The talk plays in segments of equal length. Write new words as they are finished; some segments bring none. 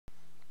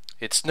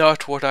It's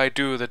not what I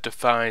do that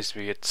defines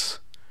me,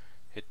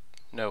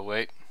 no,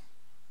 wait.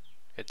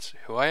 It's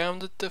who I am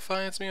that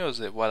defines me, or is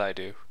it what I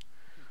do?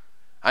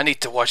 I need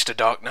to watch The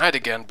Dark Knight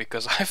again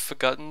because I've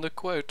forgotten the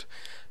quote.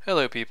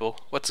 Hello people,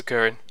 what's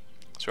occurring?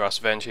 It's Ross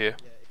Venge here.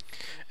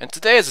 And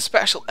today is a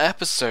special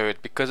episode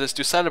because it's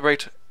to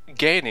celebrate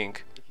gaining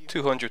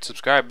 200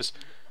 subscribers.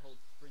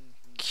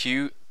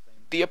 Cue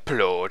the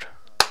applaud.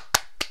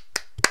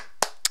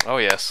 Oh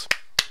yes,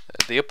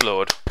 the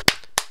applaud.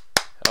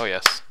 Oh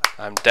yes,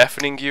 I'm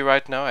deafening you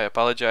right now. I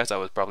apologize, I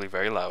was probably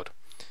very loud.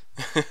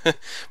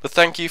 But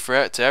thank you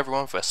to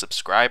everyone for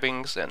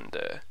subscribing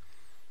and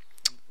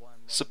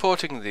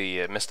supporting the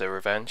Mr.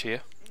 Revenge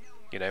here.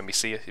 You know,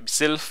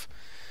 himself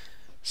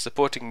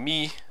supporting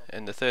me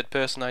in the third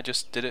person. I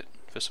just did it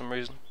for some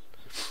reason.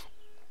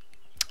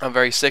 I'm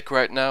very sick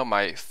right now.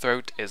 My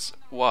throat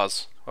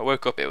I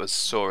woke up, it was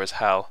sore as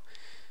hell.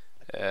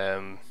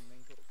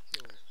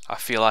 I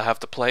feel I have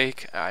the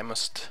plague. I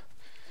must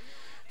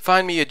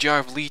find me a jar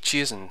of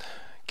leeches and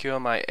cure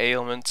my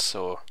ailments,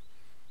 or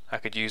I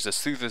could use the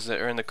soothers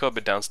that are in the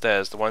cupboard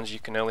downstairs, the ones you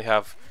can only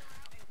have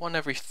one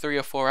every 3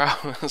 or 4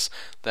 hours.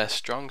 They're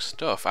strong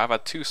stuff. I've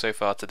had 2 so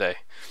far today.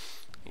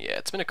 Yeah,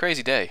 it's been a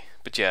crazy day.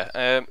 But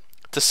yeah,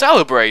 to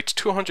celebrate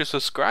 200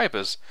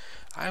 subscribers,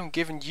 I'm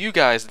giving you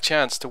guys the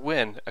chance to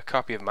win a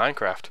copy of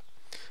Minecraft.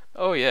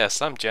 Oh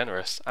yes, I'm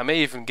generous. I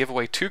may even give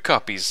away 2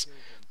 copies,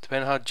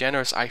 depending on how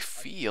generous I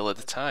feel at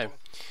the time.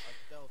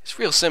 It's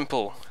real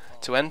simple.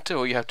 To enter,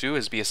 all you have to do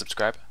is be a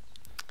subscriber.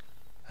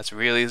 That's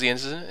real easy,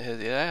 isn't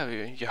it? Yeah,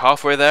 you're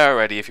halfway there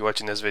already if you're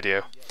watching this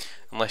video,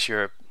 unless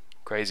you're a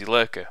crazy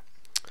lurker.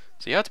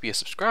 So you have to be a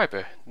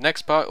subscriber.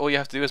 Next part, all you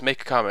have to do is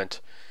make a comment.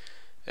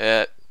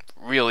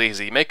 Real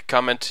easy. Make a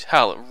comment.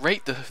 Hell,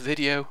 rate the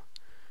video.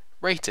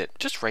 Rate it.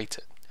 Just rate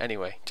it.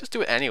 Anyway. Just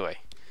do it anyway.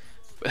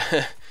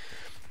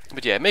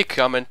 But yeah, make a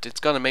comment. It's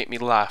gonna make me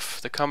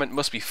laugh. The comment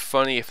must be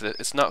funny. If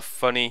it's not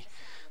funny,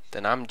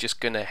 then I'm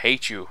just gonna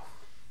hate you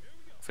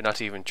for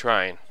not even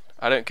trying.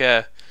 I don't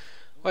care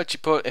what you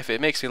put. If it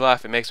makes me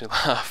laugh, it makes me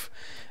laugh.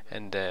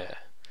 And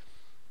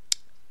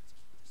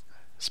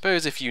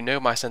suppose if you know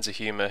my sense of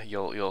humor,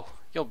 you'll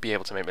be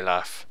able to make me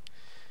laugh.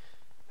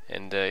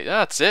 And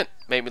that's it.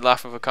 Make me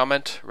laugh with a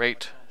comment,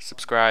 rate,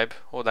 subscribe,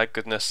 all that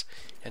goodness,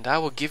 and I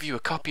will give you a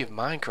copy of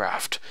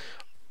Minecraft.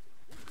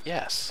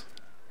 Yes.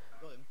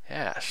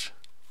 Yes.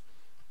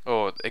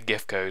 Or a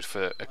gift code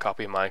for a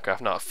copy of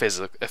Minecraft, not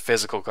a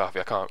physical copy.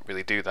 I can't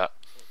really do that,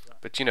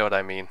 but you know what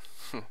I mean.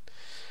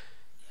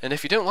 And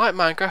if you don't like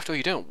Minecraft, or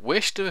you don't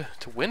wish to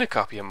win a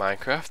copy of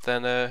Minecraft,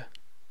 then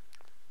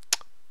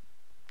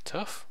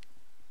tough.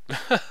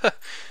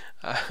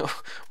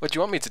 What do you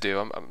want me to do?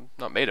 I'm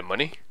not made of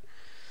money.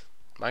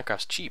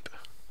 Minecraft's cheap,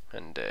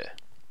 and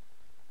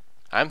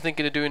I'm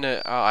thinking of doing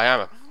a. I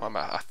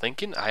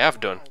have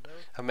done.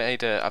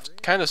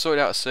 I've kind of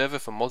sorted out a server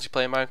for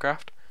multiplayer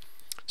Minecraft.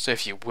 So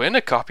if you win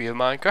a copy of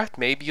Minecraft,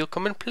 maybe you'll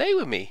come and play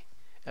with me,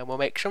 and we'll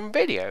make some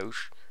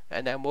videos,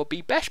 and then we'll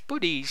be best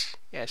buddies.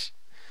 Yes.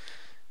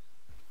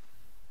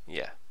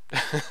 Yeah.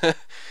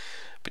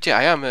 But yeah,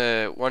 I am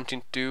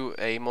wanting to do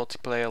a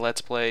multiplayer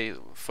Let's Play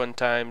fun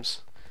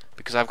times,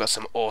 because I've got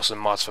some awesome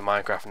mods for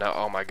Minecraft now.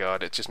 Oh my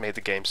god, it just made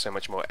the game so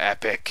much more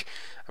epic.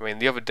 I mean,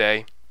 the other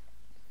day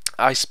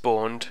I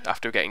spawned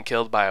after getting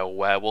killed by a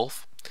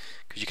werewolf,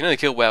 because you can only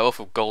kill werewolf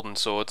with golden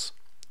swords.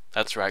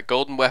 That's right,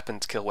 golden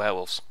weapons kill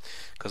werewolves,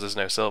 because there's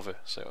no silver,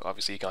 so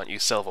obviously you can't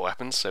use silver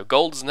weapons, so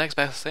gold is the next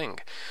best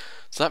thing.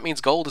 So that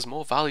means gold is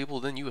more valuable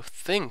than you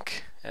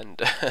think,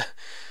 and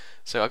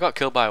so I got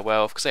killed by a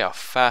werewolf because they are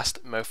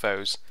fast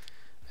mofos.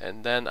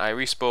 And then I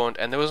respawned,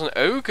 and there was an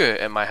ogre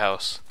in my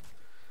house.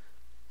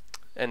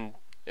 And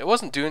it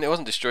wasn't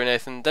destroying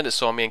anything. Then it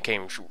saw me and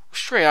came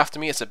straight after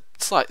me. It's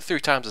like 3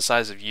 times the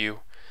size of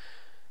you.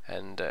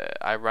 And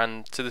I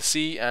ran to the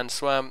sea and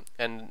swam,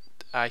 and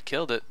I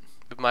killed it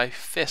with my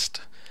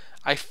fist.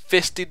 I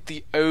fisted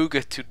the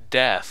ogre to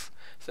death.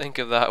 Think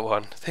of that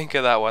one. Think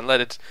of that one. Let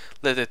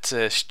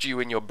it stew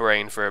in your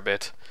brain for a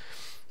bit.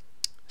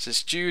 Is it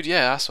stewed?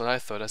 Yeah, that's what I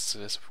thought.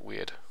 That's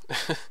weird.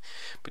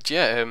 But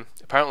yeah,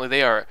 apparently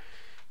they are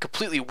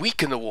completely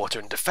weak in the water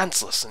and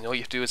defenseless, and all you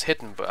have to do is hit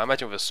them. But I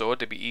imagine with a sword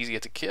they'd be easier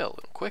to kill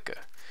and quicker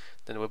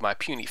than with my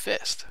puny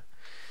fist.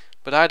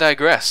 But I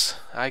digress.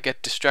 I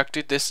get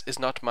distracted. This is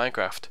not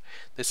Minecraft.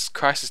 This is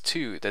Crysis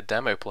 2, the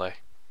demo play.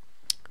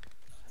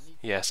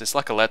 Yes, it's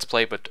like a Let's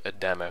Play, but a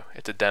demo.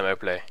 It's a demo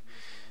play.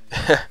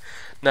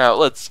 Now,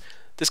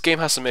 this game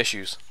has some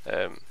issues.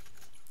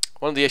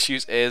 One of the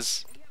issues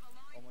is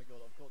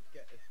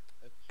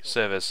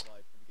servers.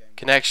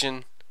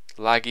 Connection,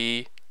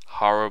 laggy,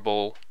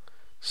 horrible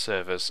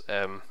servers.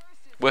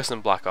 Worse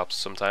than Black Ops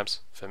sometimes,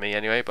 for me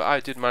anyway, but I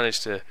did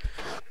manage to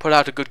put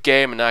out a good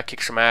game, and I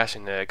kicked some ass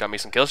and got me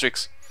some kill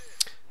streaks.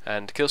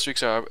 And kill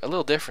streaks are a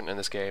little different in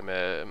this game.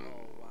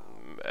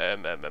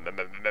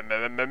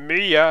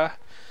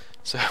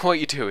 So what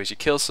you do is you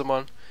kill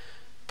someone,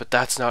 but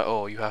that's not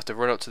all. You have to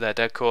run up to their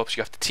dead corpse,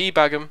 you have to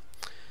teabag them.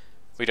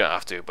 We don't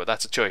have to, but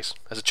that's a choice.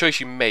 That's a choice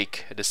you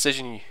make, a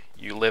decision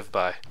you live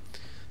by.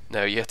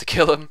 No, you have to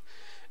kill them,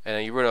 and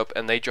then you run up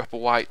and they drop a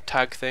white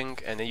tag thing,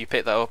 and then you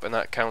pick that up and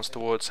that counts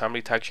towards how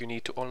many tags you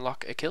need to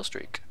unlock a kill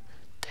streak.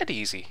 Dead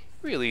easy,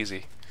 real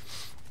easy.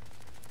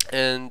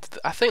 And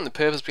I think the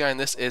purpose behind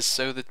this is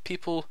so that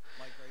people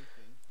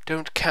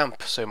don't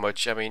camp so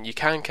much. I mean, you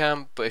can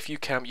camp, but if you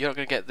camp, you're not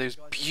going to get those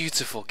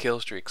beautiful kill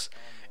streaks.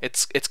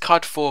 It's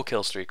COD 4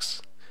 kill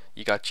streaks.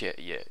 You got your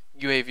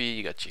UAV,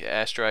 you got your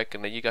airstrike,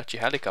 and then you got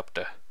your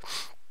helicopter.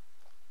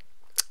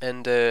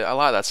 And I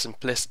like that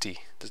simplicity.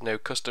 There's no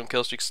custom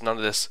kill streaks, none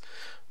of this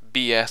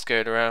BS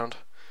going around.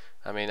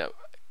 I mean,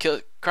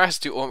 Crysis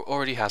 2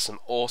 already has some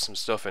awesome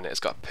stuff in it. It's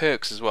got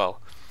perks as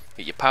well.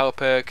 You get your power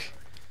perk,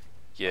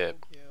 your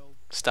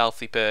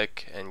stealthy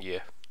perk, and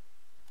your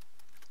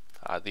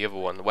the other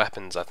one, the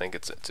weapons. I think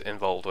it's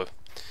involved with,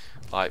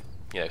 like,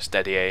 you know,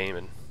 steady aim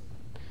and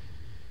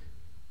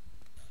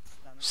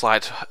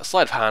sleight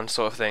of hand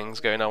sort of things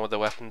going on with the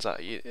weapons.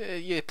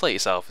 You play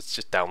yourself. It's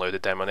just download the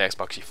demo on the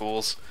Xbox, you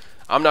fools.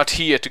 I'm not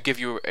here to give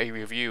you a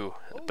review,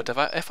 but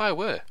if I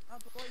were,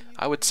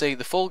 I would say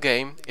the full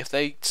game, if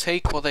they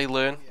take what they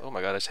learn, oh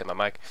my god, I just hit my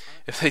mic,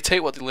 if they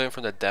take what they learn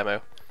from the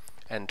demo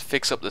and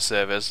fix up the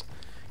servers,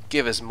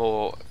 give us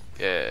more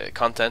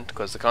content,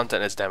 because the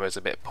content in this demo is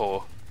a bit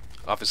poor.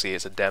 Obviously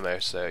it's a demo,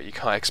 so you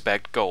can't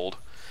expect gold.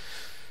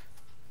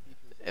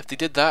 If they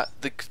did that,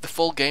 the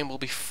full game will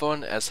be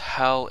fun as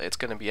hell. It's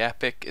going to be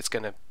epic. It's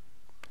going to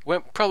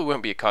probably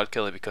won't be a COD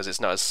killer because it's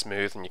not as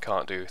smooth and you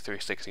can't do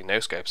 360 no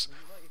scopes.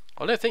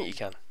 I don't think you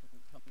can,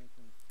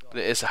 but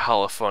it is a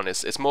hell of fun.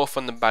 It's more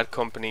fun than Bad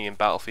Company and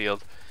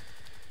Battlefield,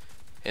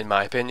 in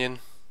my opinion.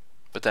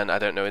 But then I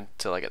don't know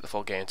until I get the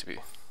full game to be,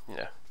 you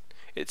know,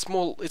 it's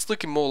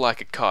looking more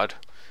like a COD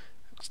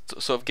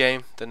sort of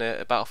game than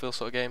a Battlefield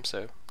sort of game.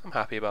 So I'm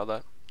happy about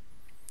that.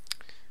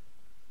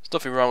 There's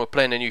nothing wrong with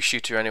playing a new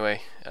shooter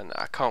anyway, and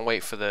I can't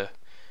wait for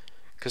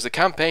because the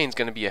campaign's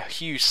going to be a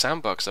huge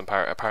sandbox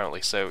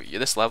apparently. So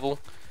this level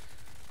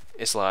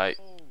is like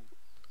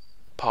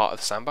part of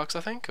the sandbox,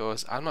 I think, or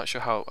I'm not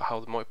sure how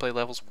the multiplayer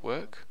levels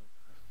work.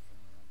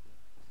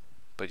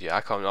 But yeah,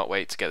 I cannot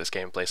wait to get this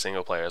game and play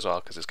single player as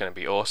well, because it's going to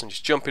be awesome.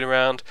 Just jumping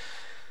around,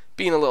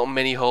 being a little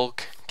mini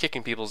Hulk,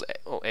 kicking people's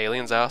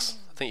aliens' ass.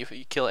 I think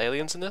you kill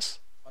aliens in this.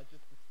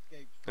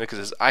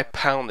 Because I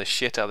pound the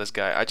shit out of this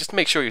guy. I just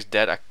make sure he's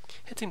dead. I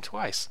hit him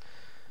twice.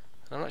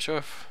 I'm not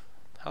sure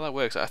how that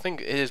works. I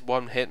think it is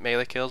one hit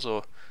melee kills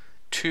or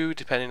two,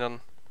 depending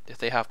on if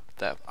they have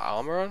that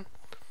armor on.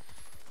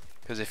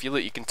 Because if you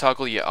look, you can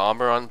toggle your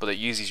armor on, but it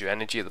uses your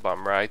energy at the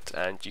bottom right,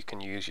 and you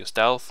can use your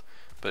stealth,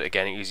 but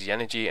again it uses your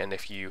energy. And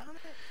if you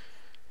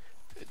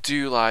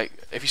do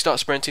if you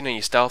start sprinting and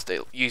you stealth,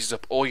 it uses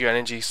up all your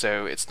energy,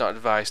 so it's not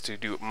advised to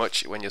do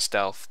much when you're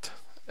stealthed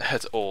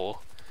at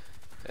all.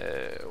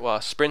 Well,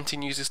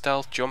 sprinting uses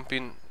stealth,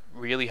 jumping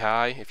really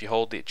high. If you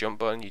hold the jump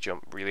button, you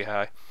jump really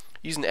high.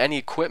 Using any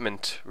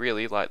equipment,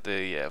 really, like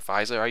the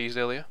visor I used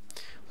earlier.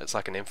 It's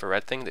like an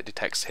infrared thing that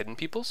detects hidden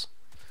peoples.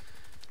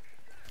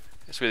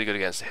 It's really good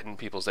against the hidden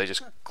peoples. They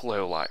just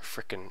glow like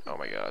freaking, oh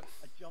my god,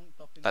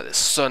 like the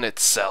sun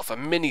itself, a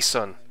mini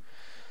sun.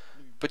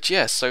 But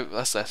yes, so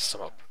let's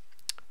sum up.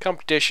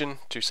 Competition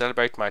to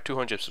celebrate my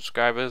 200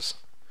 subscribers.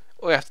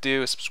 All you have to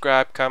do is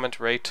subscribe, comment,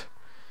 rate,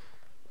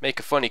 make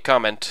a funny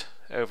comment.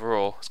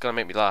 Overall, it's gonna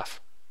make me laugh.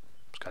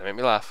 It's gonna make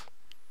me laugh.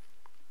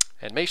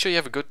 And make sure you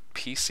have a good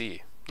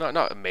PC.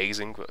 Not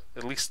amazing, but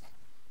at least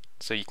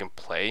so you can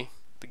play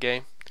the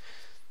game.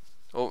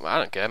 Oh, I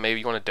don't care. Maybe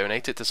you want to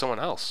donate it to someone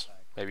else.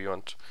 Maybe you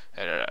want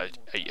a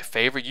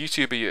favorite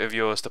YouTuber of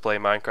yours to play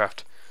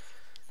Minecraft.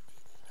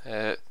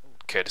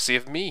 Courtesy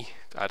of me.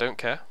 I don't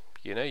care.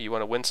 You know, you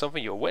want to win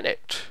something, you'll win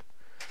it.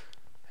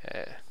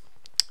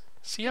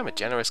 See, I'm a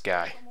generous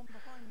guy.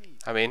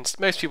 I mean,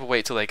 most people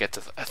wait till they get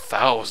to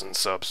 1,000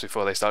 subs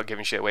before they start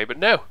giving shit away, but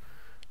no,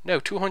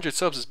 200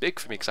 subs is big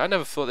for me because I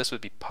never thought this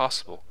would be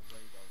possible.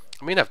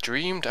 I mean, I've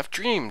dreamed of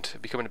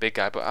becoming a big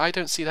guy, but I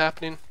don't see it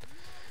happening.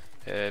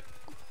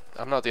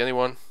 I'm not the only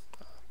one,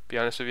 be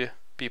honest with you.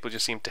 People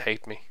just seem to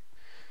hate me.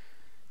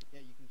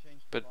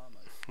 But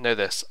know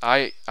this,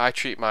 I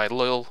treat my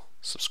loyal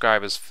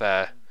subscribers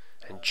fair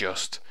and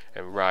just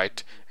and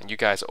right, and you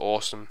guys are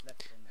awesome,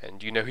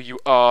 and you know who you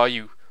are,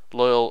 you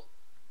loyal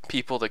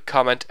people that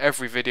comment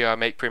every video I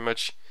make pretty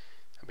much.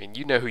 I mean,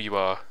 you know who you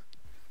are.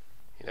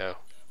 You know,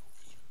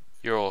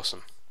 you're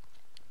awesome.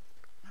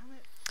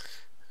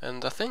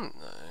 And I think,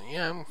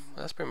 yeah,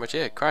 that's pretty much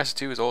it. Crysis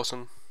 2 is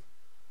awesome.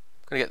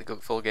 I'm gonna get the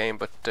full game,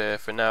 but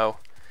for now,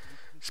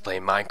 just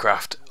playing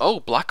Minecraft. Oh,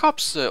 Black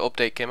Ops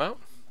update came out.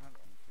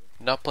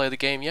 Not played the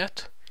game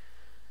yet.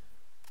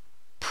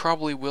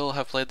 Probably will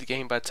have played the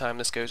game by the time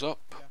this goes up,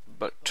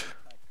 but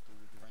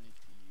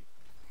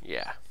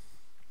yeah.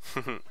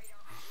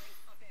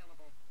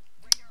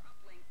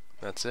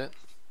 That's it.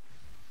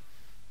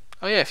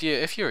 Oh yeah, if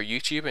you're a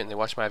YouTuber and they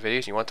watch my videos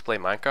and you want to play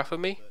Minecraft with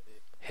me,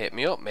 hit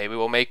me up. Maybe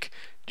we'll make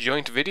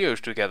joint videos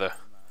together.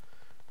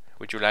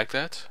 Would you like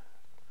that?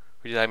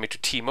 Would you like me to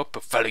team up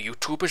with fellow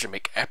YouTubers and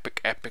make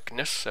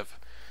epicness of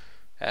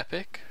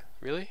epic?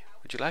 Really?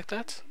 Would you like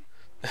that?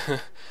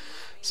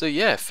 So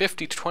yeah,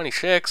 50 to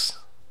 26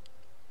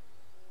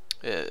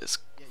 is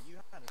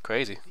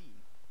Crazy.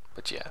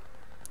 But yeah.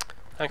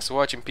 Thanks for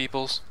watching,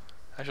 peoples.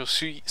 I shall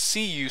see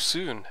you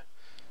soon.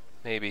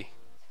 Maybe.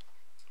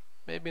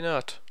 Maybe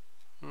not.